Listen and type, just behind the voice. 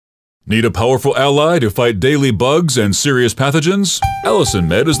Need a powerful ally to fight daily bugs and serious pathogens?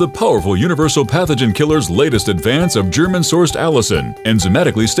 AllicinMed is the powerful universal pathogen killer's latest advance of German-sourced allicin,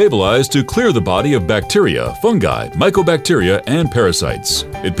 enzymatically stabilized to clear the body of bacteria, fungi, mycobacteria, and parasites.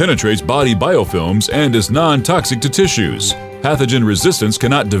 It penetrates body biofilms and is non-toxic to tissues. Pathogen resistance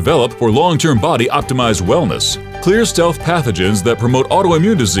cannot develop for long-term body-optimized wellness. Clear stealth pathogens that promote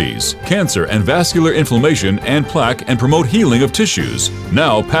autoimmune disease, cancer and vascular inflammation and plaque and promote healing of tissues.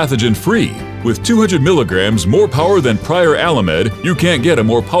 Now pathogen-free. With 200 milligrams more power than prior Alamed, you can't get a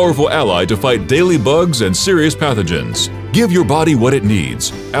more powerful ally to fight daily bugs and serious pathogens. Give your body what it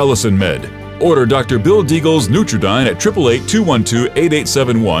needs. AllicinMed. Order Dr. Bill Deagle's Nutridyne at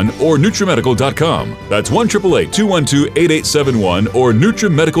 888-212-8871 or NutriMedical.com. That's 1-888-212-8871 or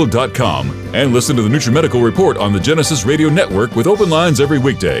NutriMedical.com. And listen to the NutriMedical Report on the Genesis Radio Network with open lines every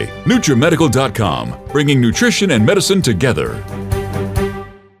weekday. NutriMedical.com, bringing nutrition and medicine together.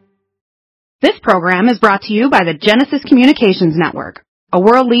 This program is brought to you by the Genesis Communications Network, a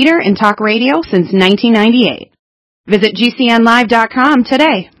world leader in talk radio since 1998. Visit GCNlive.com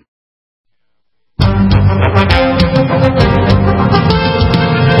today.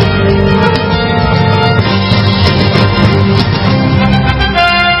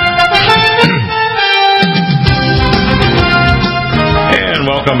 And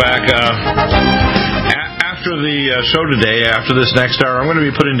welcome back. After the show today, after this next hour, I'm going to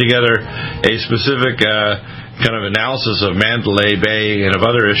be putting together a specific kind of analysis of Mandalay Bay and of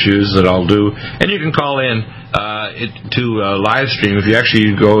other issues that I'll do. And you can call in to live stream. If you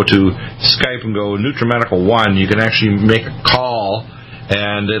actually go to Skype and go NutriMedical 1, you can actually make a call,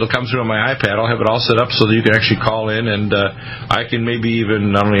 and it'll come through on my iPad. I'll have it all set up so that you can actually call in, and I can maybe even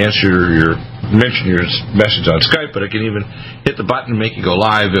not only mention your message on Skype, but I can even hit the button and make you go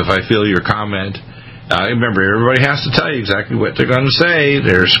live if I feel your comment. Remember, everybody has to tell you exactly what they're going to say.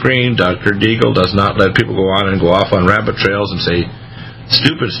 Their screen, Dr. Deagle does not let people go on and go off on rabbit trails and say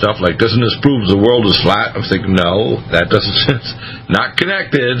stupid stuff like, doesn't this prove the world is flat? I'm thinking, no, that doesn't, it's not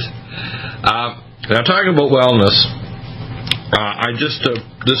connected. And I'm talking about wellness. I just,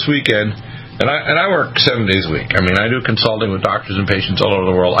 this weekend, and I work 7 days a week. I mean, I do consulting with doctors and patients all over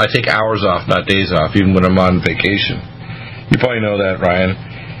the world. I take hours off, not days off, even when I'm on vacation. You probably know that, Ryan.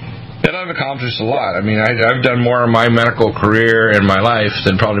 And I've accomplished a lot. I mean, I've done more in my medical career and my life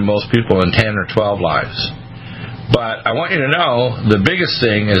than probably most people in 10 or 12 lives. But I want you to know, the biggest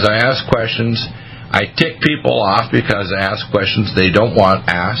thing is I ask questions. I tick people off because I ask questions they don't want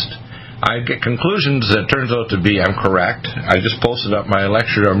asked. I get conclusions that turns out to be I'm correct. I just posted up my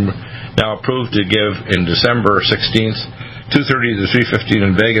lecture I'm now approved to give in December 16th, 2:30 to 3:15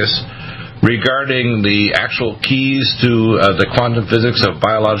 in Vegas, regarding the actual keys to the quantum physics of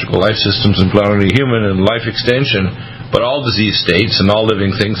biological life systems, including human and life extension, but all disease states and all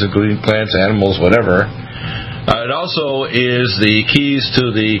living things, including plants, animals, whatever. It also is the keys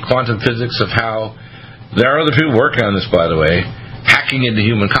to the quantum physics of how, there are other people working on this, by the way, hacking into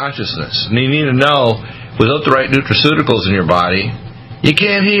human consciousness. And you need to know, without the right nutraceuticals in your body, you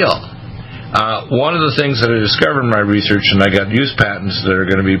can't heal. One of the things that I discovered in my research, and I got use patents that are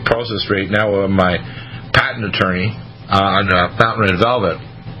going to be processed right now with my patent attorney on fountain red velvet,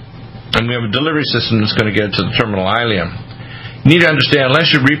 and we have a delivery system that's going to get to the terminal ileum. You need to understand, unless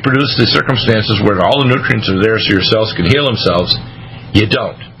you reproduce the circumstances where all the nutrients are there so your cells can heal themselves, you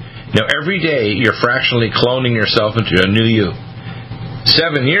don't. Now, every day you're fractionally cloning yourself into a new you.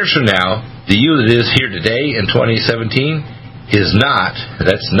 7 years from now, the you that is here today in 2017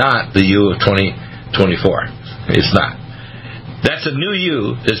 that's not the you of 2024. It's not. That's a new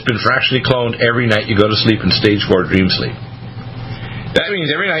you that's been fractionally cloned every night you go to sleep in stage 4 dream sleep. That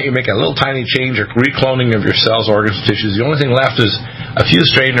means every night you make a little tiny change or recloning of your cells, organs, and tissues. The only thing left is a few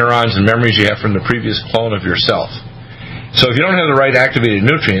stray neurons and memories you have from the previous clone of yourself. So if you don't have the right activated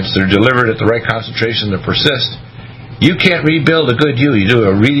nutrients that are delivered at the right concentration that persist, you can't rebuild a good you. You do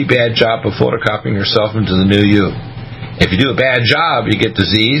a really bad job of photocopying yourself into the new you. If you do a bad job, you get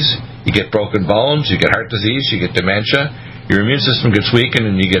disease, you get broken bones, you get heart disease, you get dementia, your immune system gets weakened,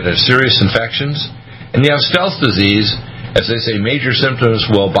 and you get serious infections. And you have stealth disease. As they say, major symptoms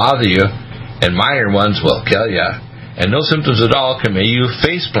will bother you, and minor ones will kill you. And no symptoms at all can make you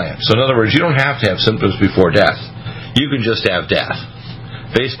faceplant. So in other words, you don't have to have symptoms before death. You can just have death.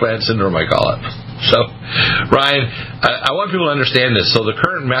 Faceplant syndrome, I call it. So, Ryan, I want people to understand this. So the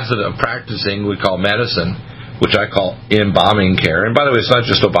current method of practicing we call medicine, which I call embalming care. And by the way, it's not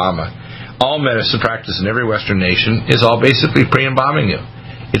just Obama. All medicine practice in every Western nation is all basically pre-embalming you.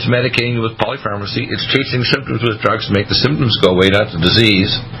 It's medicating you with polypharmacy. It's chasing symptoms with drugs to make the symptoms go away, not the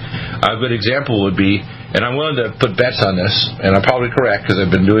disease. A good example would be and I'm willing to put bets on this, and I'm probably correct because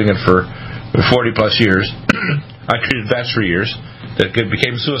I've been doing it for 40-plus years. I treated vets for years that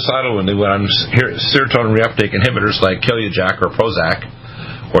became suicidal when they went on serotonin reuptake inhibitors like Kiliajac or Prozac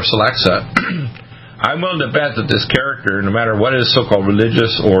or Celexa. I'm willing to bet that this character, no matter what his so-called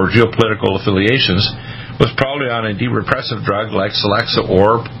religious or geopolitical affiliations, was probably on a depressive drug like Celexa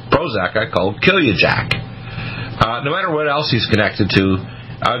or Prozac, I call Kiliajac. No matter what else he's connected to,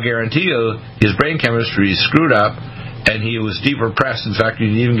 I'll guarantee you his brain chemistry is screwed up, and he was depressed. In fact, you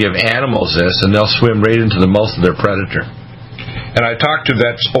can even give animals this, and they'll swim right into the mouth of their predator. And I talked to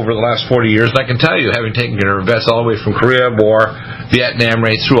vets over the last 40 years, and I can tell you, having taken care of vets all the way from Korea War, Vietnam,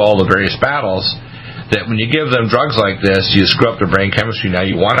 right through all the various battles, that when you give them drugs like this, you screw up their brain chemistry. Now,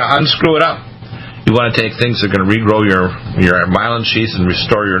 you want to unscrew it up. You want to take things that are going to regrow your myelin sheaths and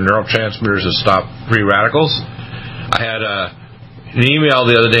restore your neurotransmitters and stop free radicals. I had an email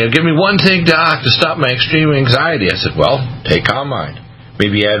the other day, give me one thing, Doc, to stop my extreme anxiety. I said, well, take CALMind.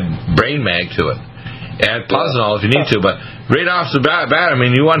 Maybe add BrainMAG to it. Add Plasnol if you need to, but right off the bat, I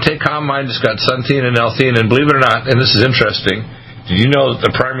mean, you want to take CALMind, it's got sunthein and L-thein, and believe it or not, and this is interesting, did you know that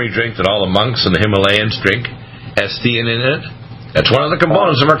the primary drink that all the monks and the Himalayans drink has thein in it? That's one of the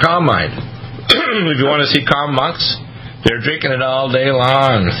components of our CALMind. If you want to see calm monks, they're drinking it all day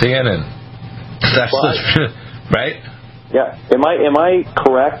long, theanine. That's right? Yeah. Am I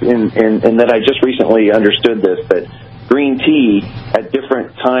correct in that I just recently understood this, that green tea at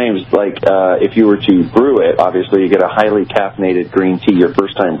different times, like if you were to brew it, obviously you get a highly caffeinated green tea your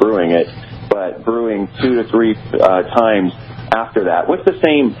first time brewing it, but brewing 2 to 3 times after that with the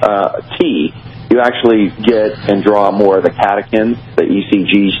same tea, you actually get and draw more of the catechins, the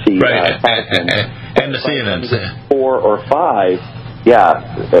ECGC catechins. And the theanins. 4 or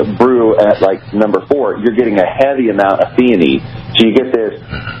 5, brew at like number 4, you're getting a heavy amount of theanine. So you get this,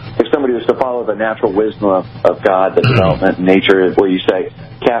 if somebody was to follow the natural wisdom of God, the development in nature, where you say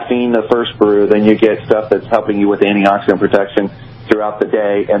caffeine the first brew, then you get stuff that's helping you with antioxidant protection throughout the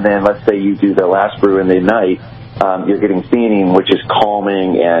day, and then let's say you do the last brew in the night, you're getting theanine, which is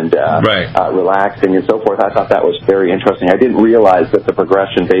calming and relaxing and so forth. I thought that was very interesting. I didn't realize that the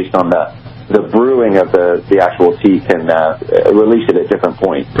progression based on the brewing of the actual tea can release it at different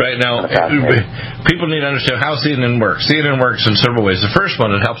points. Right now, people need to understand how theanine works. Theanine works in several ways. The first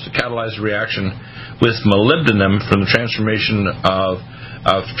one, it helps to catalyze the reaction with molybdenum from the transformation of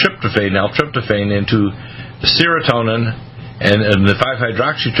tryptophan, L-tryptophan, into serotonin and the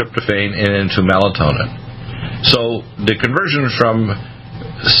 5-hydroxytryptophan into melatonin. So the conversion from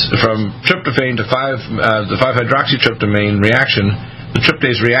tryptophan to the 5-hydroxytryptamine reaction, the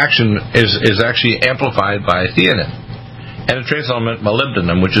tryptase reaction is actually amplified by theanine and a trace element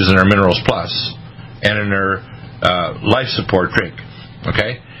molybdenum, which is in our Minerals Plus and in our life support drink.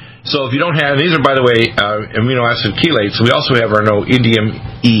 Okay, so if you don't have these, are by the way amino acid chelates. We also have our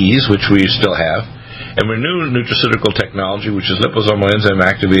Indium-Me's, which we still have, and our new nutraceutical technology, which is liposomal enzyme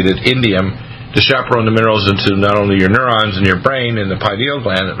activated indium, to chaperone the minerals into not only your neurons in your brain and the pineal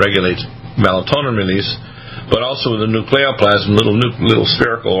gland that regulates melatonin release, but also the nucleoplasm, little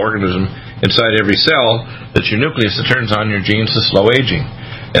spherical organism inside every cell that's your nucleus that turns on your genes to slow aging.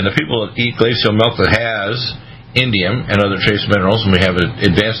 And the people that eat glacial milk that has indium and other trace minerals, and we have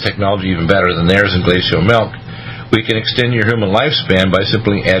advanced technology even better than theirs in glacial milk, we can extend your human lifespan by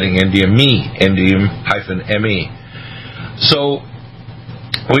simply adding Indium-Me, Indium-Me. So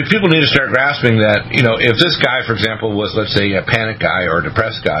people need to start grasping that, if this guy, for example, was, let's say, a panic guy or a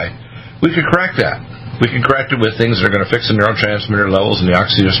depressed guy, we could correct that. We can correct it with things that are going to fix the neurotransmitter levels and the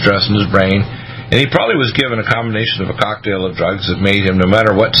oxidative stress in his brain. And he probably was given a combination of a cocktail of drugs that made him, no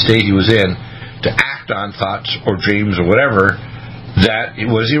matter what state he was in, to act on thoughts or dreams or whatever that it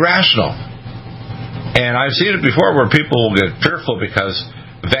was irrational. And I've seen it before where people will get fearful because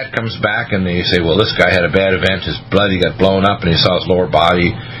a vet comes back and they say, well, this guy had a bad event, his blood, he got blown up, and he saw his lower body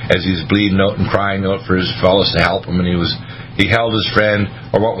as he's bleeding out and crying out for his fellows to help him, and he held his friend,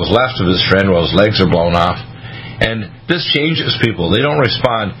 or what was left of his friend, while his legs are blown off. And this changes people. They don't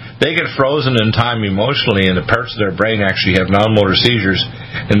respond. They get frozen in time emotionally, and the parts of their brain actually have non-motor seizures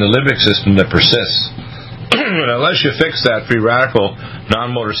in the limbic system that persists. And unless you fix that free radical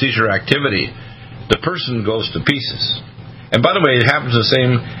non-motor seizure activity, the person goes to pieces. And by the way, it happens the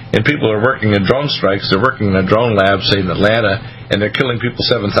same in people who are working in drone strikes. They're working in a drone lab, say in Atlanta, and they're killing people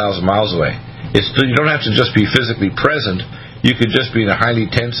 7,000 miles away. You don't have to just be physically present. You could just be in a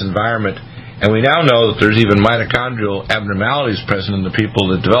highly tense environment. And we now know that there's even mitochondrial abnormalities present in the people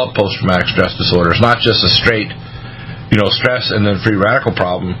that develop post-traumatic stress disorder. It's not just a straight, stress and then free radical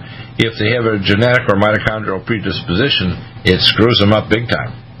problem. If they have a genetic or mitochondrial predisposition, it screws them up big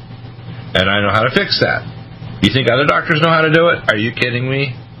time. and I know how to fix that. You think other doctors know how to do it? Are you kidding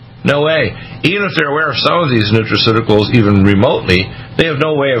me? No way. Even if they're aware of some of these nutraceuticals, even remotely, they have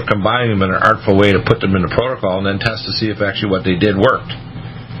no way of combining them in an artful way to put them in a protocol and then test to see if actually what they did worked.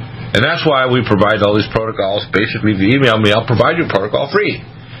 And that's why we provide all these protocols. Basically, if you email me, I'll provide you a protocol free.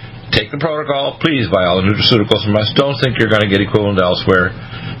 Take the protocol, please buy all the nutraceuticals from us. Don't think you're going to get equivalent elsewhere.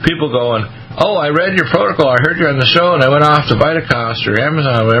 People going, oh, I read your protocol, I heard you on the show, and I went off to Vitacost or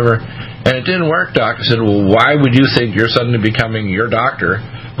Amazon or whatever, and it didn't work, Doc. I said, well, why would you think you're suddenly becoming your doctor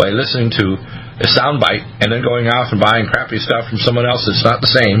by listening to a soundbite and then going off and buying crappy stuff from someone else that's not the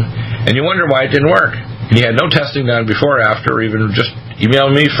same, and you wonder why it didn't work? And you had no testing done before or after, or even just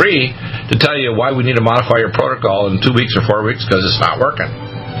email me free to tell you why we need to modify your protocol in 2 weeks or 4 weeks because it's not working.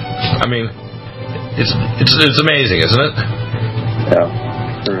 I mean, it's amazing, isn't it?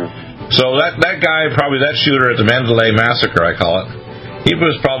 Yeah. True. So that guy, probably that shooter at the Mandalay Massacre, I call it, he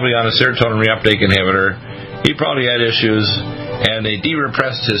was probably on a serotonin reuptake inhibitor. He probably had issues, and they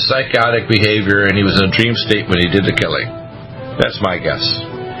de-repressed his psychotic behavior, and he was in a dream state when he did the killing. That's my guess.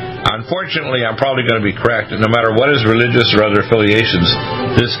 Unfortunately, I'm probably going to be correct. No matter what his religious or other affiliations,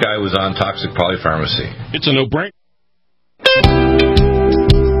 this guy was on toxic polypharmacy. It's a no-brainer.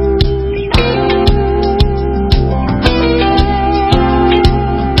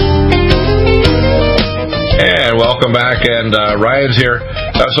 And welcome back, and Ryan's here.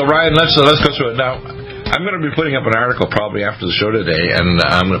 So Ryan, let's go through it now. I'm going to be putting up an article probably after the show today, and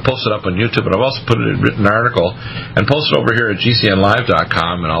I'm going to post it up on YouTube, but I've also put it in a written article and post it over here at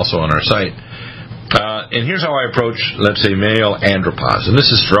GCNlive.com and also on our site. And here's how I approach, let's say, male andropause. And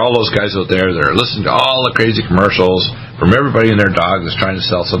this is for all those guys out there that are listening to all the crazy commercials from everybody and their dog that's trying to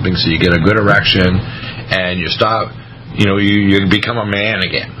sell something so you get a good erection and you stop, you become a man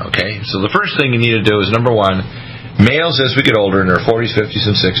again, okay? So the first thing you need to do is, number one, males, as we get older, in their 40s, 50s,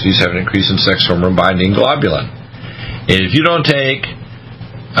 and 60s, have an increase in sex hormone binding globulin. And if you don't take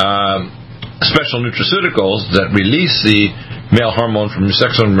special nutraceuticals that release the male hormone from your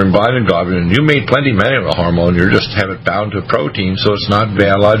sex hormone binding globulin, you made plenty of male hormone, you just have it bound to a protein, so it's not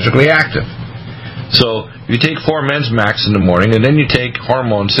biologically active. So you take 4 men's max in the morning, and then you take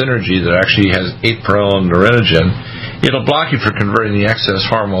hormone synergy that actually has 8-peroxyl and norinogen. It'll block you from converting the excess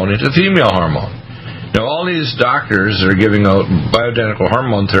hormone into female hormone. Now, all these doctors are giving out bioidentical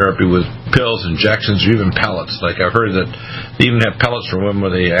hormone therapy with pills, injections, or even pellets. Like I've heard that they even have pellets for women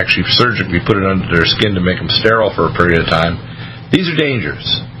where they actually surgically put it under their skin to make them sterile for a period of time. These are dangerous.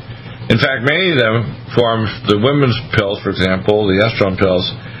 In fact, many of them form the women's pills, for example, the estrone pills,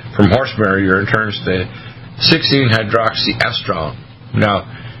 from horse marrow urine turns to 16-hydroxyestrone. Now,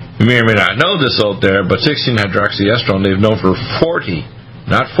 you may or may not know this out there, but 16-hydroxyestrone, they've known for 40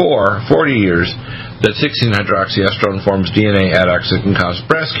 years that 16-hydroxyestrone forms DNA adducts that can cause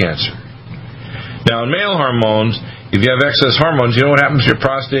breast cancer. Now, in male hormones, if you have excess hormones, you know what happens to your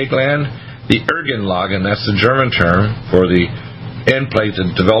prostate gland? The Ergenlagen, that's the German term for the end plate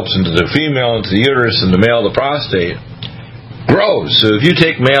that develops into the female, into the uterus, and the male, the prostate, grows. So if you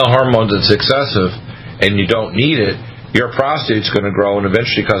take male hormones that's excessive and you don't need it, your prostate's going to grow and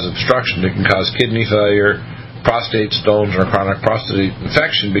eventually cause obstruction. It can cause kidney failure, prostate stones, or chronic prostate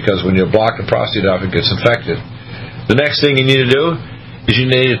infection, because when you block the prostate off, it gets infected. The next thing you need to do is you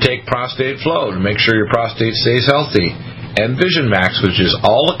need to take prostate flow to make sure your prostate stays healthy. And VisionMAX, which is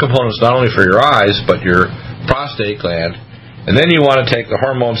all the components not only for your eyes, but your prostate gland. And then you want to take the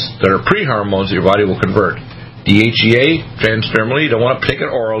hormones that are pre-hormones that your body will convert. DHEA, transdermally, you don't want to take it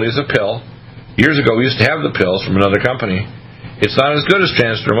orally as a pill. Years ago, we used to have the pills from another company. It's not as good as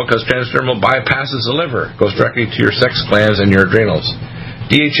transdermal because transdermal bypasses the liver. It goes directly to your sex glands and your adrenals.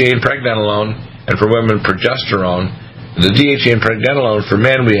 DHEA and pregnenolone, and for women, progesterone. The DHEA and pregnenolone, for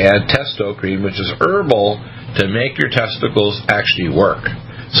men, we add testo cream, which is herbal to make your testicles actually work.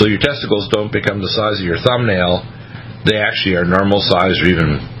 So your testicles don't become the size of your thumbnail. They actually are normal size or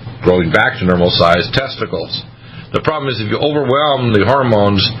even growing back to normal size testicles. The problem is if you overwhelm the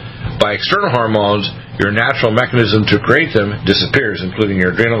hormones by external hormones, your natural mechanism to create them disappears, including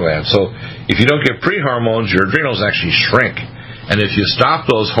your adrenal gland. So if you don't get pre-hormones, your adrenals actually shrink. And if you stop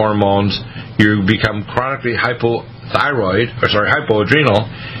those hormones, you become chronically hypoadrenal,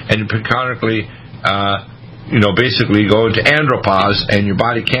 and you chronically, basically go into andropause, and your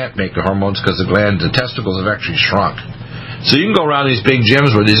body can't make the hormones because the testicles have actually shrunk. So you can go around these big gyms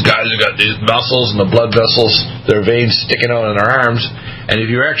where these guys have got these muscles and the blood vessels, their veins sticking out in their arms, and if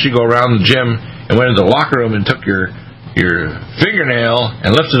you actually go around the gym and went into the locker room and took your fingernail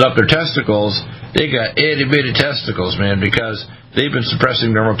and lifted up their testicles, they got itty-bitty testicles, man, because they've been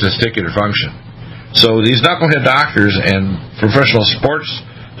suppressing normal testicular function. So these knucklehead doctors and professional sports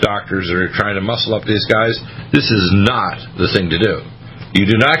doctors that are trying to muscle up these guys, this is not the thing to do. You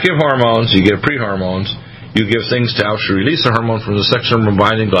do not give hormones, you give pre-hormones. You give things to actually release the hormone from the sex hormone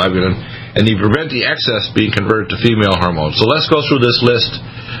binding globulin, and you prevent the excess being converted to female hormones. So let's go through this list,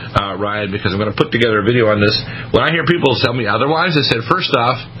 Ryan, because I'm going to put together a video on this. When I hear people tell me otherwise, I said, first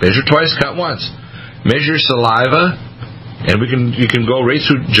off, measure twice, cut once. Measure saliva, and you can go right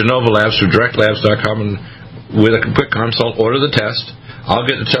through Genova Labs, through directlabs.com, and with a quick consult, order the test. I'll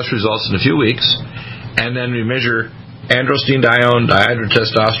get the test results in a few weeks, and then we measure androstenedione,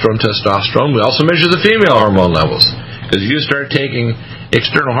 dihydrotestosterone. We also measure the female hormone levels. Because if you start taking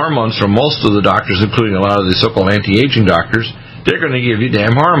external hormones from most of the doctors, including a lot of the so-called anti-aging doctors, they're going to give you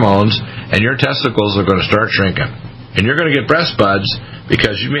damn hormones, and your testicles are going to start shrinking. And you're going to get breast buds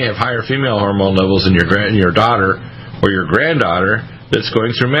because you may have higher female hormone levels in your daughter or your granddaughter that's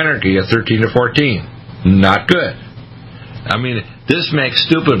going through menarche at 13 or 14. Not good. I mean, this makes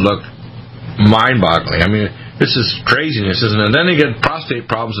stupid look mind-boggling. I mean, this is craziness, isn't it? And then they get prostate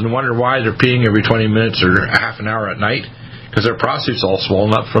problems and wonder why they're peeing every 20 minutes or a half an hour at night, because their prostate's all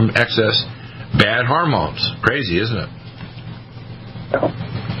swollen up from excess bad hormones. Crazy, isn't it?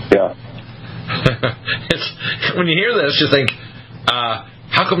 Yeah. When you hear this, you think,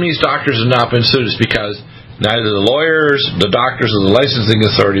 how come these doctors have not been sued? It's because neither the lawyers, the doctors, or the licensing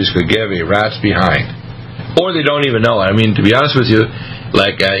authorities could give a rat's behind. Or they don't even know it. I mean, to be honest with you,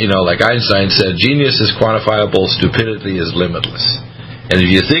 like Einstein said, genius is quantifiable, stupidity is limitless. And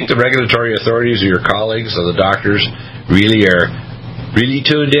if you think the regulatory authorities or your colleagues or the doctors really are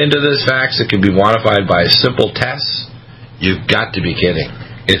tuned into these facts that can be quantified by simple tests, you've got to be kidding.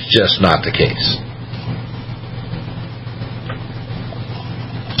 It's just not the case.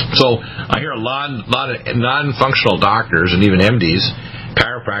 So I hear a lot of non-functional doctors and even MDs,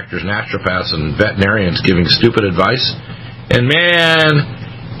 chiropractors, naturopaths, and veterinarians giving stupid advice. And man,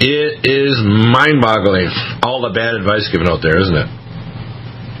 it is mind-boggling, all the bad advice given out there, isn't it?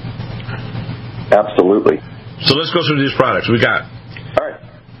 Absolutely. So let's go through these products. We got, all right.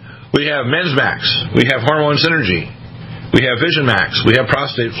 We have Men's Max. We have Hormone Synergy. We have Vision Max. We have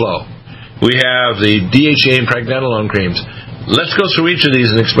Prostate Flow. We have the DHA and pregnenolone creams. Let's go through each of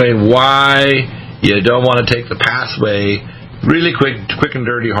these and explain why you don't want to take the pathway, really quick and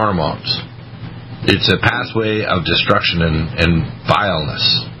dirty hormones. It's a pathway of destruction and vileness.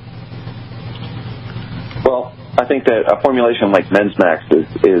 Well, I think that a formulation like Men's Max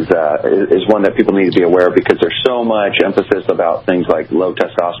is one that people need to be aware of, because there's so much emphasis about things like low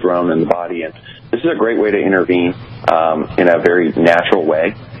testosterone in the body, and this is a great way to intervene in a very natural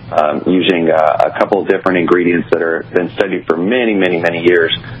way, using a couple of different ingredients that are been studied for many, many, many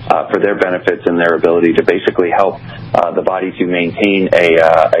years for their benefits and their ability to basically help the body to maintain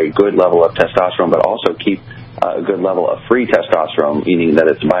a good level of testosterone, but also keep a good level of free testosterone, meaning that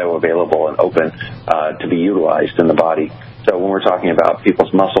it's bioavailable and open to be utilized in the body. So when we're talking about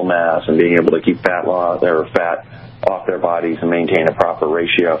people's muscle mass and being able to keep fat off their bodies and maintain a proper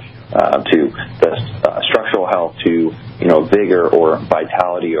ratio to the structural health, to vigor or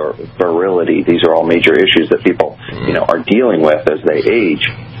vitality or virility, these are all major issues that people are dealing with as they age.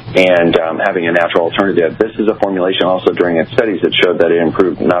 And having a natural alternative. This is a formulation also during its studies that showed that it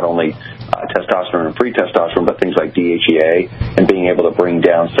improved not only testosterone and free testosterone, but things like DHEA and being able to bring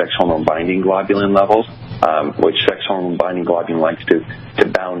down sex hormone binding globulin levels, which sex hormone binding globulin likes to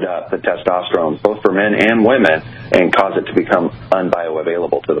bound up the testosterone, both for men and women, and cause it to become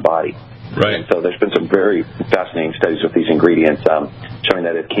unbioavailable to the body. Right. And so there's been some very fascinating studies with these ingredients showing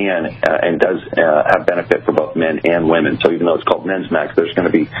that it can and does have benefit for both men and women. So even though it's called Men's Max, there's going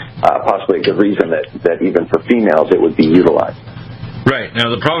to be possibly a good reason that even for females it would be utilized. Right.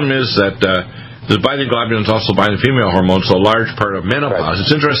 Now the problem is that the binding globulins also bind the female hormones, so a large part of menopause. Right.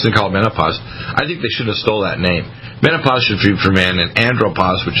 It's interesting to call it menopause. I think they should have stole that name. Menopause should be for men, and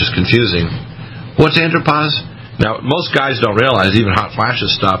andropause, which is confusing. What's andropause? Now, most guys don't realize even hot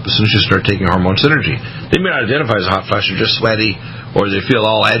flashes stop as soon as you start taking Hormone Synergy. They may not identify as a hot flash, they're just sweaty, or they feel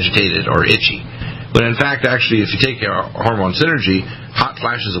all agitated or itchy. But in fact, actually, if you take Hormone Synergy, hot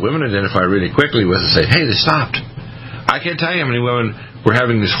flashes that women identify really quickly with and say, hey, they stopped. I can't tell you how many women were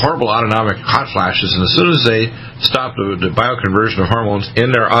having these horrible autonomic hot flashes, and as soon as they stopped the bioconversion of hormones in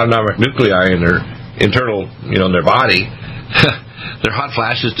their autonomic nuclei in their internal, in their body, their hot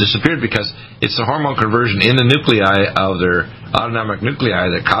flashes disappeared, because it's the hormone conversion in the nuclei of their autonomic nuclei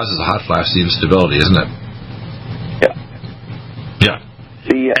that causes a hot flash, the instability, isn't it? Yeah.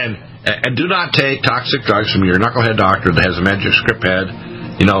 And do not take toxic drugs from your knucklehead doctor that has a magic script pad.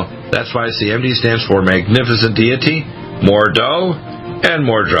 That's why the MD stands for magnificent deity, more dough, and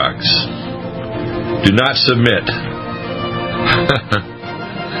more drugs. Do not submit.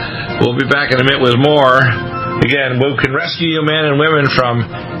 We'll be back in a minute with more. Again, we can rescue you men and women from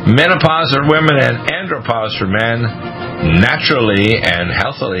menopause for women and andropause for men naturally and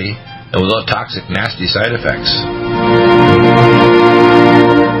healthily and without toxic, nasty side effects.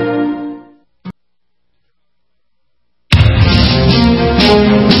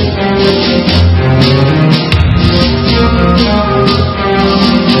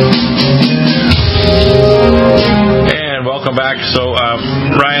 And welcome back. So,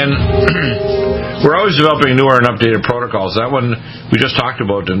 Ryan, we're always developing newer and updated protocols. That one we just talked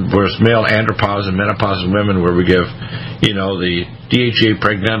about was male andropause and menopause in women, where we give, the DHEA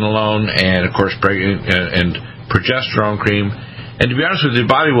pregnenolone and, of course, and progesterone cream. And to be honest with you,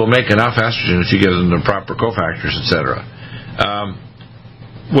 the body will make enough estrogen if you give them the proper cofactors, etc.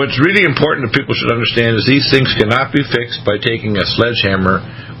 What's really important that people should understand is these things cannot be fixed by taking a sledgehammer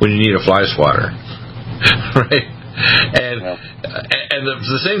when you need a fly swatter. Right? And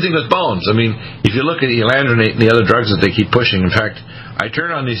the same thing with bones. I mean, if you look at elandronate and the other drugs that they keep pushing, in fact, I turn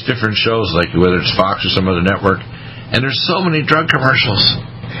on these different shows, like whether it's Fox or some other network, and there's so many drug commercials.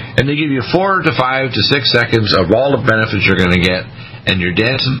 And they give you 4 to 5 to 6 seconds of all the benefits you're going to get, and you're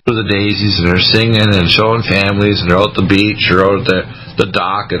dancing through the daisies, and they're singing and showing families, and they're out at the beach or out at the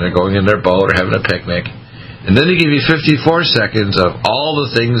dock, and they're going in their boat or having a picnic. And then they give you 54 seconds of all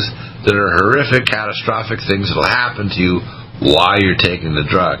the things that are horrific, catastrophic things that will happen to you while you're taking the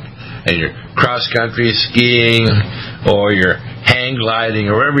drug. And you're cross-country skiing, or you're hang gliding,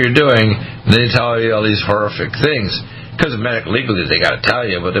 or whatever you're doing, and they tell you all these horrific things. Because of medical legally, they got to tell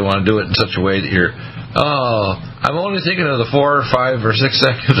you, but they want to do it in such a way that you're, I'm only thinking of the 4 or 5 or 6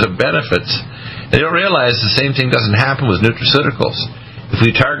 seconds of benefits. They don't realize the same thing doesn't happen with nutraceuticals. If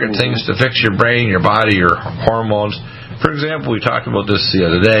we target things to fix your brain, your body, your hormones, for example, we talked about this the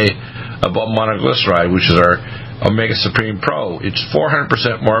other day about monoglyceride, which is our Omega Supreme Pro. It's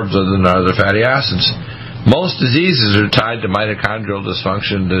 400% more than other fatty acids. Most diseases are tied to mitochondrial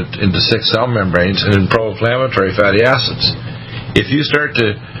dysfunction into 6 cell membranes and in pro-inflammatory fatty acids. If you start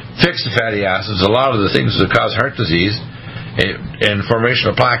to fix the fatty acids, a lot of the things that cause heart disease and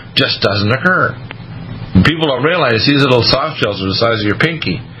formation of plaque just doesn't occur. People don't realize these little soft gels are the size of your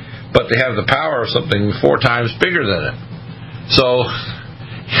pinky, but they have the power of something 4 times bigger than it. So,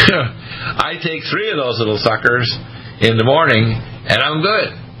 I take 3 of those little suckers in the morning, and I'm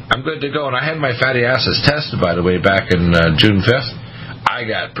good. I'm good to go. And I had my fatty acids tested, by the way, back in June 5th. I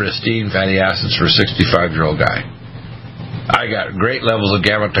got pristine fatty acids for a 65-year-old guy. I got great levels of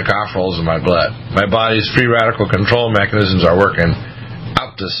gamma tocopherols in my blood. My body's free radical control mechanisms are working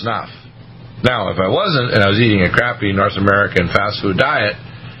up to snuff. Now, if I wasn't, and I was eating a crappy North American fast food diet,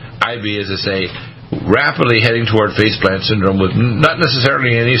 I'd be, as I say, rapidly heading toward faceplant syndrome with not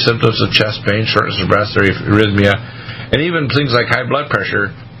necessarily any symptoms of chest pain, shortness of breath, or arrhythmia, and even things like high blood pressure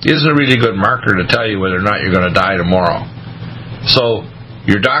isn't a really good marker to tell you whether or not you're going to die tomorrow. So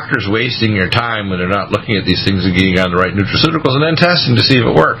your doctor's wasting your time when they're not looking at these things and getting on the right nutraceuticals and then testing to see if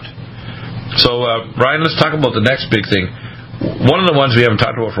it worked. So, Ryan, let's talk about the next big thing. One of the ones we haven't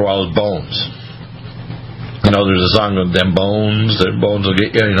talked about for a while is bones. There's a song of them bones will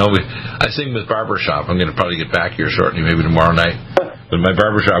get you. I sing with Barbershop. I'm going to probably get back here shortly, maybe tomorrow night, with my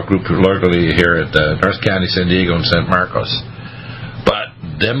Barbershop group locally here at North County, San Diego, and San Marcos. But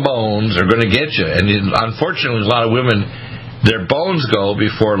them bones are going to get you. And unfortunately, a lot of women, their bones go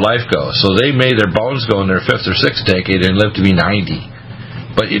before life goes. So they made their bones go in their 5th or 6th decade and live to be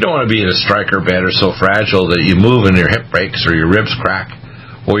 90. But you don't want to be in a striker bed or so fragile that you move and your hip breaks or your ribs crack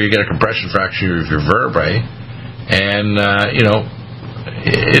or you get a compression fracture of your vertebrae. And,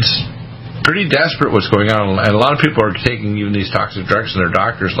 it's pretty desperate what's going on. And a lot of people are taking even these toxic drugs in their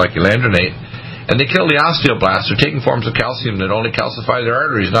doctors, like elandronate, and they kill the osteoblasts. They're taking forms of calcium that only calcify their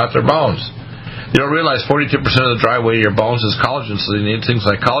arteries, not their bones. You don't realize 42% of the dry weight of your bones is collagen, so they need things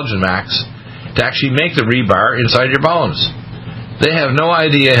like CollagenMAX to actually make the rebar inside your bones. They have no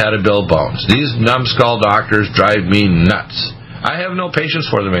idea how to build bones. These numbskull doctors drive me nuts. I have no patience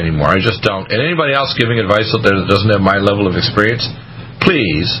for them anymore. I just don't. And anybody else giving advice out there that doesn't have my level of experience,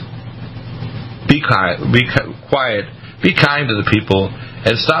 please be quiet, be kind to the people,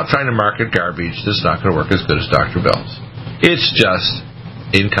 and stop trying to market garbage that's not going to work as good as Dr. Bell's. It's just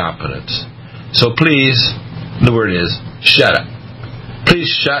incompetence. So please, the word is, shut up. Please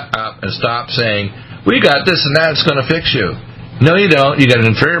shut up and stop saying, we got this and that's going to fix you. No, you don't. You got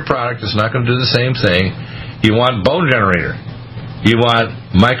an inferior product that's not going to do the same thing. You want bone generator. You want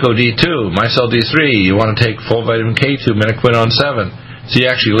MyCO D2, MyCell D3. You want to take full vitamin K2, minoquinone 7. So you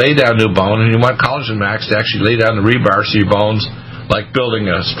actually lay down new bone, and you want CollagenMAX to actually lay down the rebar so your bones, like building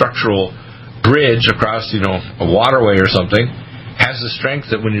a structural bridge across, a waterway or something, has the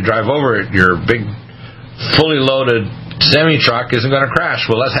strength that when you drive over it, your big, fully loaded semi-truck isn't going to crash.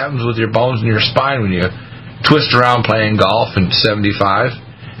 Well, that happens with your bones and your spine when you twist around playing golf in 75,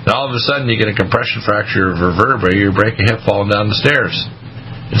 and all of a sudden you get a compression fracture of a vertebrae, you break a hip falling down the stairs.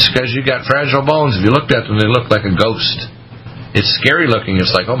 It's because you got fragile bones. If you looked at them, they look like a ghost. It's scary looking.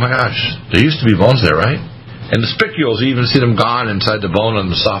 It's like, oh my gosh, there used to be bones there, right? And the spicules, you even see them gone inside the bone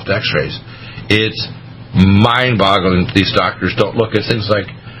on the soft x-rays. It's mind-boggling. These doctors don't look at things like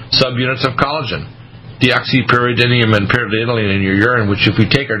subunits of collagen, deoxypyridinium and pyridinoline in your urine, which if we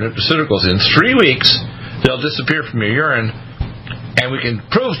take our nutraceuticals in 3 weeks, they'll disappear from your urine, and we can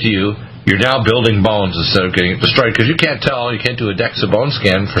prove to you you're now building bones instead of getting it destroyed. Because you can't do a DEXA bone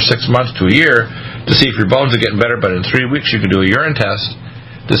scan for 6 months to a year to see if your bones are getting better, but in 3 weeks you can do a urine test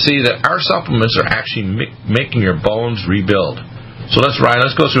to see that our supplements are actually making your bones rebuild. So let's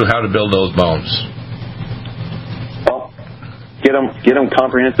go through how to build those bones. Well, get them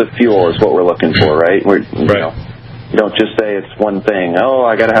comprehensive fuel is what we're looking for, right? You don't just say it's one thing. Oh,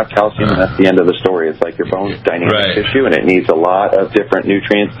 I got to have calcium, and that's the end of the story. It's like your bone's dynamic tissue, and it needs a lot of different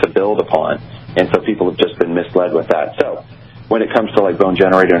nutrients to build upon. And so people have just been misled with that. So when it comes to like bone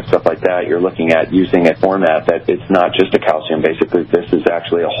generator and stuff like that, you're looking at using a format that it's not just a calcium. Basically, this is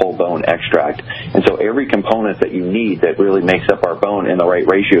actually a whole bone extract. And so every component that you need that really makes up our bone in the right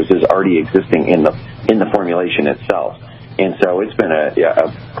ratios is already existing in the formulation itself. And so it's been a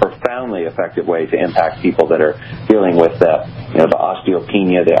profoundly effective way to impact people that are dealing with the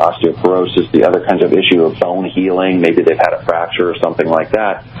osteopenia, the osteoporosis, the other kinds of issue of bone healing. Maybe they've had a fracture or something like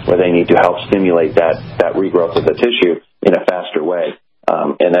that, where they need to help stimulate that regrowth of the tissue in a faster way.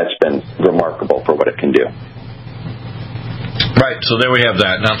 And that's been remarkable for what it can do. Right, so there we have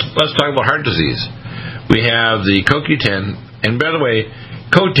that. Now let's talk about heart disease. We have the CoQ10, and by the way,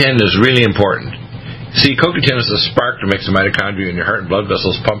 CoQ10 is really important. See, CoQ10 is the spark that makes the mitochondria in your heart and blood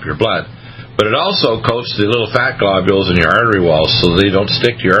vessels pump your blood. But it also coats the little fat globules in your artery walls so they don't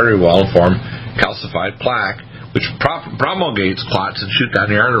stick to your artery wall and form calcified plaque, which promulgates clots and shoot down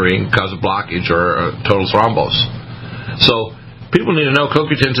the artery and cause a blockage or a total thrombus. So people need to know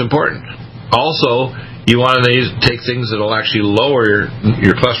CoQ10 is important. Also, you want to take things that will actually lower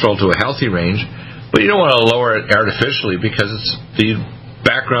your cholesterol to a healthy range, but you don't want to lower it artificially because it's the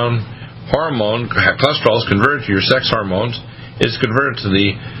background hormone. Cholesterol is converted to your sex hormones. It's converted to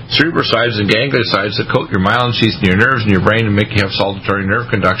the cerebrosides and gangliosides that coat your myelin sheath in your nerves and your brain and make you have saltatory nerve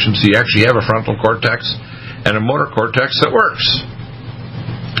conduction, so you actually have a frontal cortex and a motor cortex that works.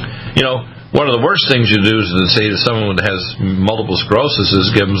 You know, one of the worst things you do is to say to someone that has multiple sclerosis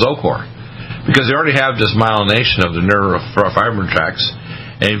is give them Zocor, because they already have this myelination of the neurofibril tracts.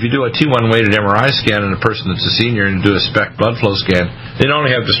 And if you do a T1 weighted MRI scan in a person that's a senior and do a SPECT blood flow scan, they don't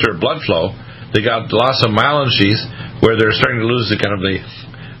only have disturbed blood flow, they got loss of myelin sheath where they're starting to lose the kind of the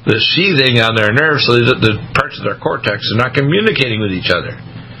sheathing on their nerves, so the parts of their cortex are not communicating with each other.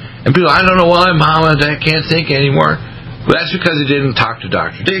 And people, I don't know why Mama can't think anymore. Well, that's because he didn't talk to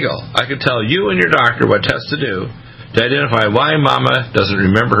Dr. Deagle. I could tell you and your doctor what tests to do to identify why Mama doesn't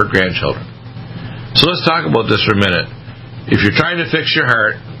remember her grandchildren. So let's talk about this for a minute. If you're trying to fix your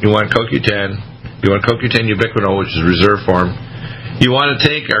heart, you want CoQ10. You want CoQ10 Ubiquinol, which is reserve form. You want to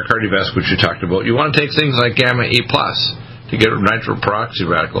take our Cardiovascular, which you talked about. You want to take things like Gamma E+, to get nitroperoxy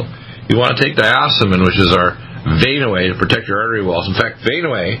radical. You want to take Thiamine, which is our Vein-Away, to protect your artery walls. In fact,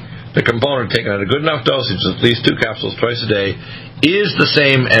 Vein-Away, the component taken at a good enough dosage, at least 2 capsules twice a day, is the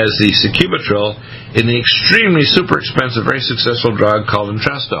same as the sacubitril in the extremely super expensive, very successful drug called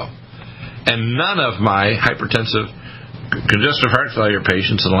Entresto. And none of my hypertensive congestive heart failure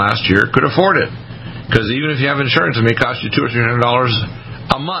patients in the last year could afford it, because even if you have insurance, it may cost you $200 or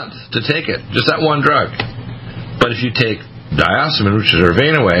 $300 a month to take it, just that one drug. But if you take Thiamine, which is our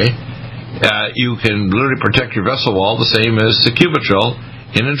Vein-Away, you can literally protect your vessel wall the same as sacubitril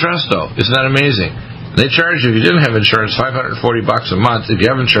in Entresto. Isn't that amazing? They charge you, if you didn't have insurance, $540 a month. If you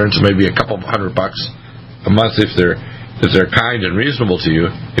have insurance, it may be a couple $100 a month if they're kind and reasonable to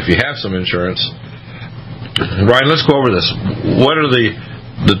you. If you have some insurance. Ryan, let's go over this. What are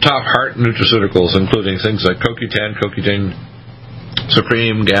the top heart nutraceuticals, including things like CoQ10, CoQ10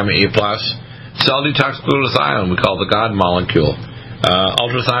 Supreme, Gamma E+, cell detox glutathione, we call the God molecule,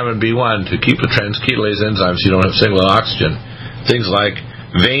 ultrathiamine B1 to keep the transketolase enzymes so you don't have single oxygen, things like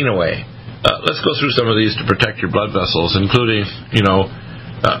Vein-Away. Let's go through some of these to protect your blood vessels, including,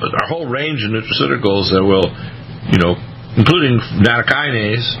 our whole range of nutraceuticals that will, including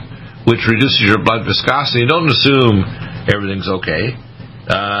Nattokinase, which reduces your blood viscosity. Don't assume everything's okay.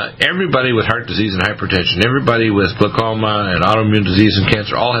 Everybody with heart disease and hypertension, everybody with glaucoma and autoimmune disease and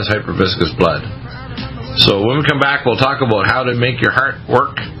cancer all has hyperviscous blood. So when we come back, we'll talk about how to make your heart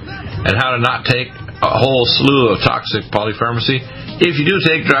work and how to not take a whole slew of toxic polypharmacy. If you do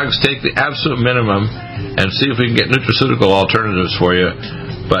take drugs, take the absolute minimum and see if we can get nutraceutical alternatives for you.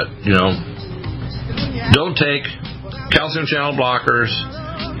 But, don't take calcium channel blockers,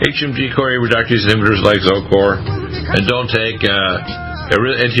 HMG-CoA reductase inhibitors like Zocor, and don't take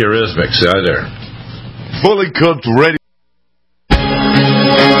antiarrhythmics either. Fully cooked, ready.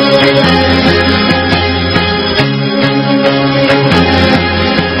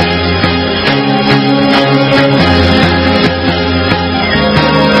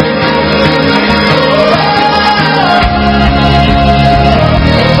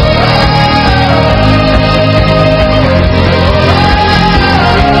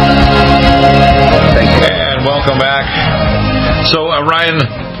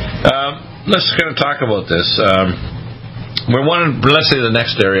 Let's kind of talk about this. Let's say the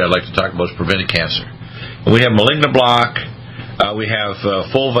next area I'd like to talk about is preventing cancer. We have malignant block. We have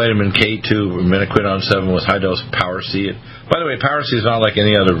full vitamin K2, minoquinone 7 with high dose Power C. By the way, Power C is not like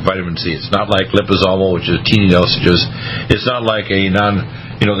any other vitamin C. It's not like liposomal, which is teeny dosages. It's not like a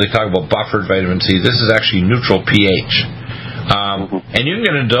they talk about buffered vitamin C. This is actually neutral pH. And you can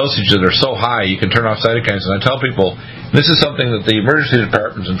get a dosage that are so high you can turn off cytokines. And I tell people, this is something that the emergency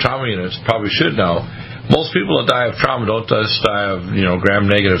departments and trauma units probably should know. Most people that die of trauma don't just die of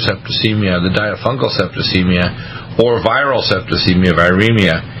gram-negative septicemia. They die of fungal septicemia or viral septicemia,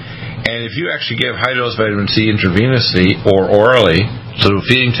 viremia. And if you actually give high-dose vitamin C intravenously or orally through a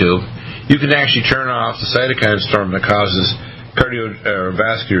feeding tube, you can actually turn off the cytokine storm that causes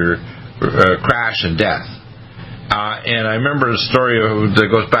cardiovascular crash and death. And I remember a story that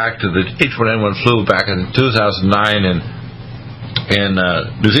goes back to the H1N1 flu back in 2009 in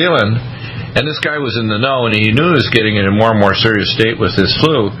New Zealand. And this guy was in the know, and he knew he was getting in a more and more serious state with this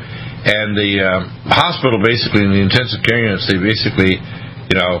flu. And the hospital, basically, in the intensive care units, they basically,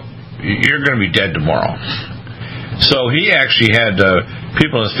 you're going to be dead tomorrow. So he actually had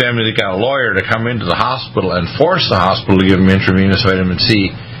people in his family that got a lawyer to come into the hospital and force the hospital to give him intravenous vitamin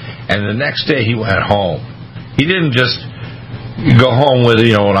C. And the next day he went home. He didn't just go home with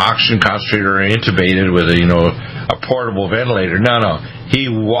an oxygen concentrator or intubated with a portable ventilator. No. He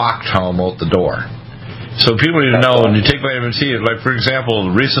walked home out the door. So people need to know when you take vitamin C, like for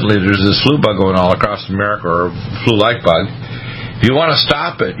example, recently there's this flu bug going all across America, or flu-like bug. If you want to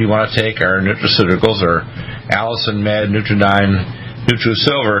stop it, you want to take our nutraceuticals, or NutriMed, Nutri9,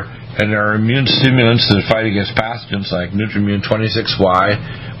 NutriSilver, and there are immune stimulants that fight against pathogens like NutriMune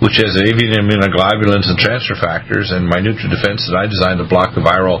 26Y, which has avian immunoglobulins and transfer factors, and my NutriDefense that I designed to block the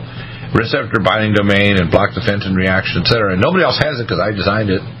viral receptor binding domain and block the Fenton reaction, etc. And nobody else has it because I designed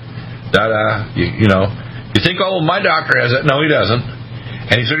it. You think, my doctor has it. No, he doesn't.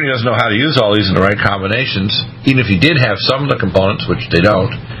 And he certainly doesn't know how to use all these in the right combinations, even if he did have some of the components, which they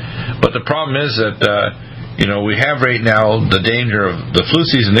don't. But the problem is that we have right now the danger of the flu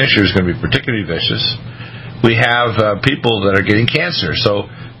season this year is going to be particularly vicious. We have people that are getting cancer. So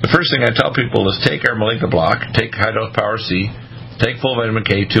the first thing I tell people is take our malignant block, take high-dose Power C, take full vitamin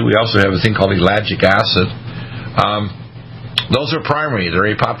K2. We also have a thing called ellagic acid. Those are primary. They're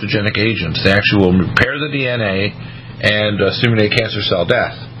apoptogenic agents. They actually will repair the DNA and stimulate cancer cell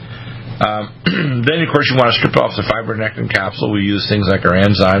death. Then, of course, you want to strip off the fibronectin capsule. We use things like our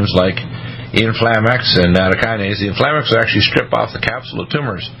enzymes like Inflam-X and Nattokinase. The Inflam-X will actually strip off the capsule of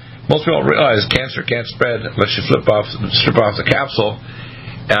tumors. Most people don't realize cancer can't spread unless you strip off the capsule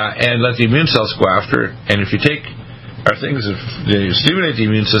and let the immune cells go after it. And if you take our things that stimulate the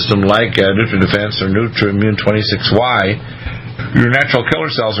immune system like NutriDefense or NutriMune 26Y, your natural killer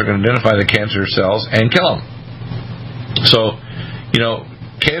cells are going to identify the cancer cells and kill them. So,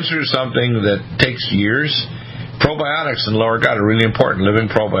 cancer is something that takes years. Probiotics in lower gut are really important. Living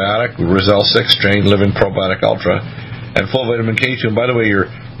probiotic, Rizal 6 strain, Living Probiotic Ultra, and full vitamin K2. And by the way, your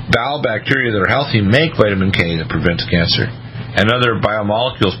bowel bacteria that are healthy make vitamin K that prevents cancer. And other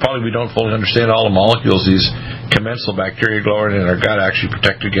biomolecules, probably we don't fully understand all the molecules these commensal bacteria growing in our gut actually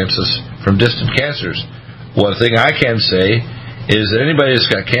protect against us from distant cancers. One thing I can say is that anybody that's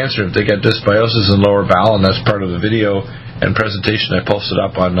got cancer, if they got dysbiosis in lower bowel, and that's part of the video and presentation I posted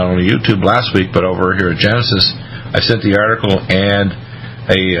up on not only YouTube last week, but over here at Genesis, I sent the article and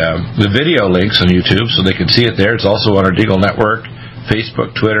the video links on YouTube so they can see it there. It's also on our Deagle Network,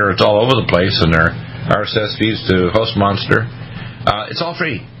 Facebook, Twitter. It's all over the place, and our RSS feeds to Host Monster. It's all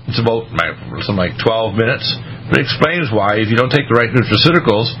free. It's about something like 12 minutes. But it explains why if you don't take the right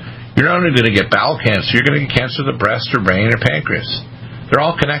nutraceuticals, you're not only going to get bowel cancer, you're going to get cancer of the breast or brain or pancreas. They're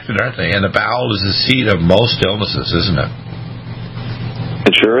all connected, aren't they? And the bowel is the seat of most illnesses, isn't it?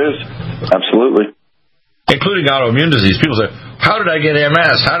 It sure is. Absolutely. including autoimmune disease. People say, how did I get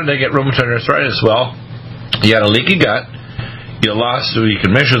MS? How did I get rheumatoid arthritis? Well, you had a leaky gut. You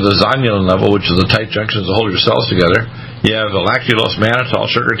can measure the zonulin level, which is the tight junctions that hold your cells together. You have the lactulose mannitol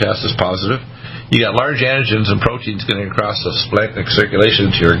sugar test is positive. You got large antigens and proteins getting across the splenic circulation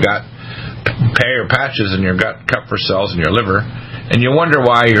to your gut, patches in your gut Kupffer cells in your liver, and you wonder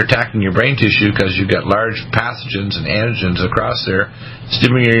why you're attacking your brain tissue, because you've got large pathogens and antigens across there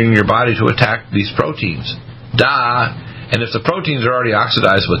stimulating your body to attack these proteins. And if the proteins are already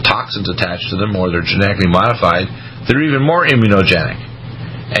oxidized with toxins attached to them, or they're genetically modified, they're even more immunogenic.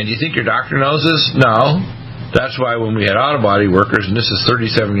 And you think your doctor knows this? No. That's why when we had out-of-body workers, and this is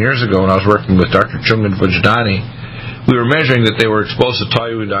 37 years ago when I was working with Dr. Chungan Vujadani, we were measuring that they were exposed to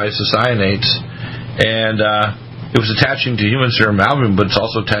toluene isocyanates, and it was attaching to human serum albumin, but it's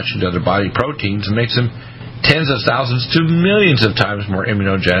also attaching to other body proteins, and makes them tens of thousands to millions of times more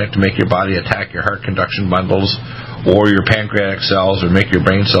immunogenic to make your body attack your heart conduction bundles or your pancreatic cells, or make your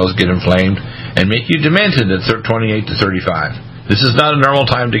brain cells get inflamed and make you demented at 28 to 35. This is not a normal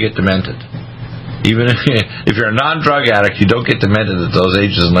time to get demented. Even if you're a non-drug addict, you don't get demented at those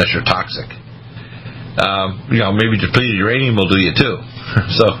ages unless you're toxic. Maybe depleted uranium will do you too.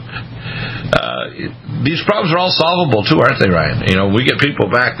 So these problems are all solvable too, aren't they, Ryan? We get people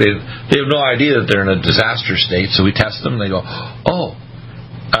back, they have no idea that they're in a disaster state, so we test them and they go,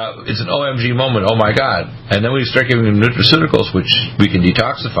 it's an OMG moment, oh my God. And then we start giving them nutraceuticals, which we can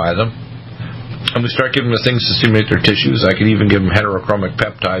detoxify them. And we start giving them things to stimulate their tissues. I can even give them heterochromic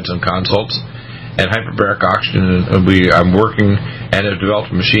peptides on consults and hyperbaric oxygen. And I'm working and have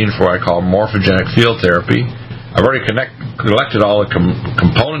developed a machine for what I call morphogenic field therapy. I've already collected all the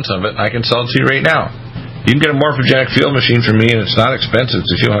components of it, and I can sell it to you right now. You can get a morphogenic field machine from me, and it's not expensive.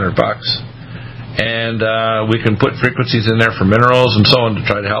 It's a few $100. And we can put frequencies in there for minerals and so on to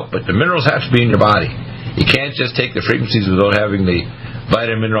try to help. But the minerals have to be in your body. You can't just take the frequencies without having the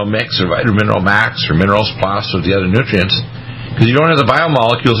vitamin mineral mix or vitamin mineral max or minerals plus or the other nutrients. Because if you don't have the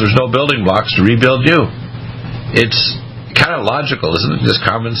biomolecules, there's no building blocks to rebuild you. It's kind of logical, isn't it? Just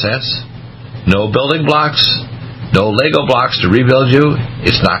common sense. No building blocks, no Lego blocks to rebuild you.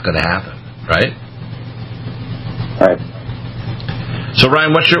 It's not going to happen, right? Right. So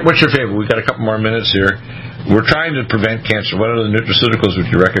Ryan, what's your favorite? We've got a couple more minutes here. We're trying to prevent cancer. What are the nutraceuticals would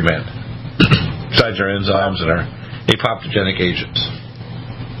you recommend? Besides our enzymes and our apoptogenic agents.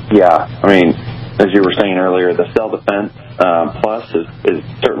 Yeah, as you were saying earlier, the Cell Defense Plus is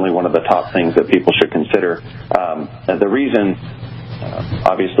certainly one of the top things that people should consider. The reason,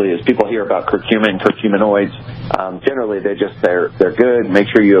 obviously, is people hear about curcumin, curcuminoids. Generally, they're good. Make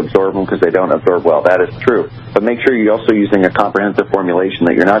sure you absorb them because they don't absorb well. That is true. But make sure you're also using a comprehensive formulation,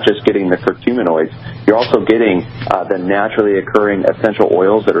 that you're not just getting the curcuminoids. You're also getting the naturally occurring essential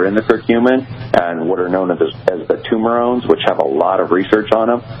oils that are in the curcumin and what are known as the tumerones, which have a lot of research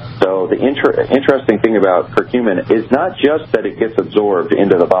on them. So the interesting thing about curcumin is not just that it gets absorbed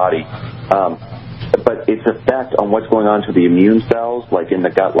into the body, but its effect on what's going on to the immune cells, like in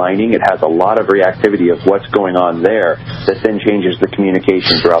the gut lining, it has a lot of reactivity of what's going on there that then changes the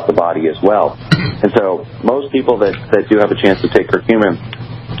communication throughout the body as well. And so most people that do have a chance to take curcumin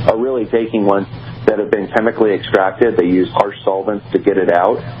are really taking ones that have been chemically extracted. They use harsh solvents to get it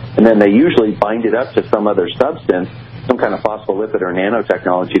out, and then they usually bind it up to some other substance, some kind of phospholipid or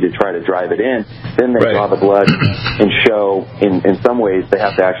nanotechnology to try to drive it in. Then they draw the blood and show, in some ways, they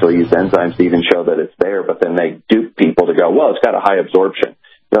have to actually use enzymes to even show that it's there, but then they dupe people to go, well, it's got a high absorption.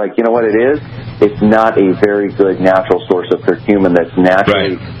 They're like, you know what it is? It's not a very good natural source of curcumin that's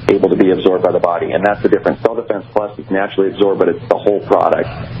naturally able to be absorbed by the body, and that's the difference. Cell Defense Plus is naturally absorbed, but it's the whole product,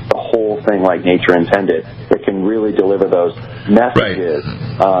 the whole thing like nature intended, that can really deliver those messages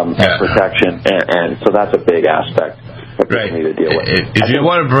of protection, and so that's a big aspect. Need to deal with. If you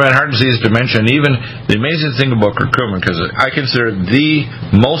want to prevent heart disease, dementia, and even the amazing thing about curcumin, because I consider the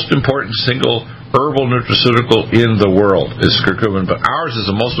most important single herbal nutraceutical in the world is curcumin, but ours is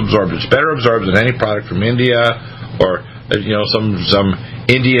the most absorbed. It's better absorbed than any product from India or some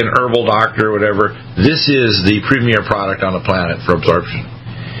Indian herbal doctor or whatever. This is the premier product on the planet for absorption.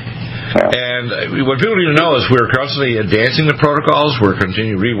 And what people need to know is we're constantly advancing the protocols. We're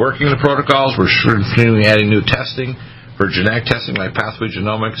continuing reworking the protocols. We're continuing adding new testing for genetic testing like pathway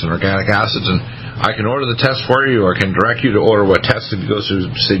genomics and organic acids, and I can order the test for you, or I can direct you to order what test if you go through,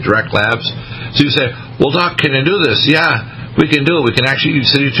 say, direct labs. So you say, well, Doc, can I do this? Yeah, we can do it. We can actually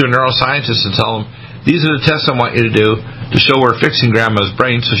send you to a neuroscientist and tell them, these are the tests I want you to do to show we're fixing Grandma's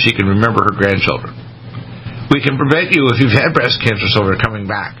brain so she can remember her grandchildren. We can prevent you if you've had breast cancer so they're coming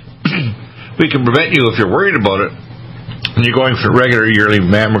back. We can prevent you if you're worried about it and you're going for regular yearly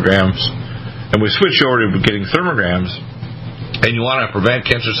mammograms and we switch over to getting thermograms, and you want to prevent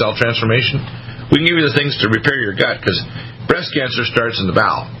cancer cell transformation, we can give you the things to repair your gut, because breast cancer starts in the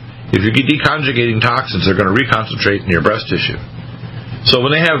bowel. If you're deconjugating toxins, they're going to reconcentrate in your breast tissue. So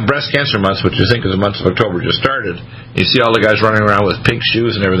when they have breast cancer months, which I think is the month of October just started, you see all the guys running around with pink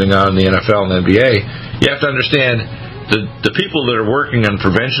shoes and everything on in the NFL and NBA, you have to understand the people that are working on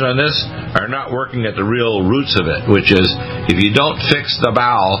prevention on this are not working at the real roots of it, which is if you don't fix the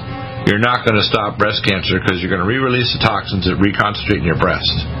bowel, you're not going to stop breast cancer, because you're going to re-release the toxins that reconcentrate in your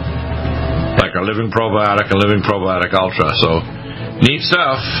breast, like our Living Probiotic and Living Probiotic Ultra. So neat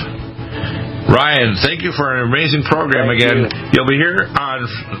stuff. Ryan, thank you for an amazing program again. You'll be here on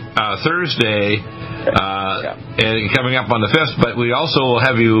Thursday, and coming up on the 5th, but we also will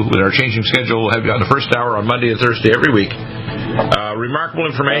have you, with our changing schedule, we'll have you on the first hour on Monday and Thursday every week. Remarkable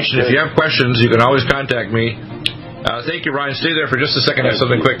information. If you have questions, you can always contact me. Thank you, Ryan. Stay there for just a second. I have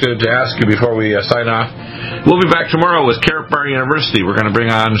something quick to ask you before we sign off. We'll be back tomorrow with Carrot Bar University. We're going to bring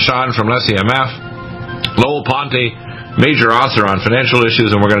on Sean from LessEMF, Lowell Ponte, major author on financial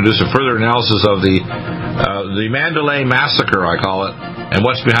issues, and we're going to do some further analysis of the Mandalay Massacre, I call it, and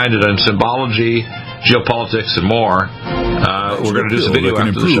what's behind it in symbology, geopolitics, and more. We're going to do some video that can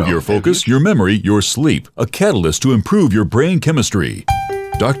after the show. Improve your focus, your memory, your sleep. A catalyst to improve your brain chemistry.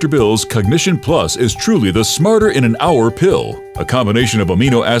 Dr. Bill's Cognition Plus is truly the smarter in an hour pill. A combination of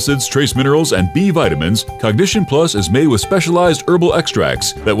amino acids, trace minerals, and B vitamins, Cognition Plus is made with specialized herbal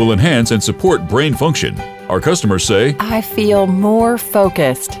extracts that will enhance and support brain function. Our customers say, I feel more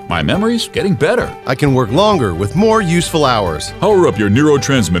focused. My memory's getting better. I can work longer with more useful hours. Power up your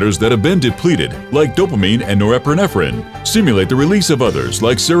neurotransmitters that have been depleted, like dopamine and norepinephrine. Stimulate the release of others,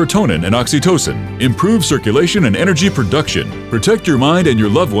 like serotonin and oxytocin. Improve circulation and energy production. Protect your mind and your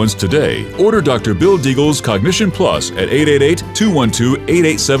loved ones today. Order Dr. Bill Deagle's Cognition Plus at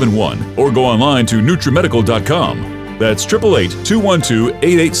 888-212-8871 or go online to NutriMedical.com. That's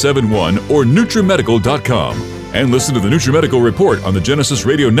 888-212-8871 or NutriMedical.com. And listen to the NutriMedical Report on the Genesis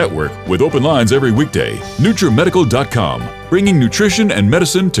Radio Network with open lines every weekday. NutriMedical.com, bringing nutrition and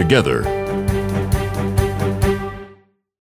medicine together.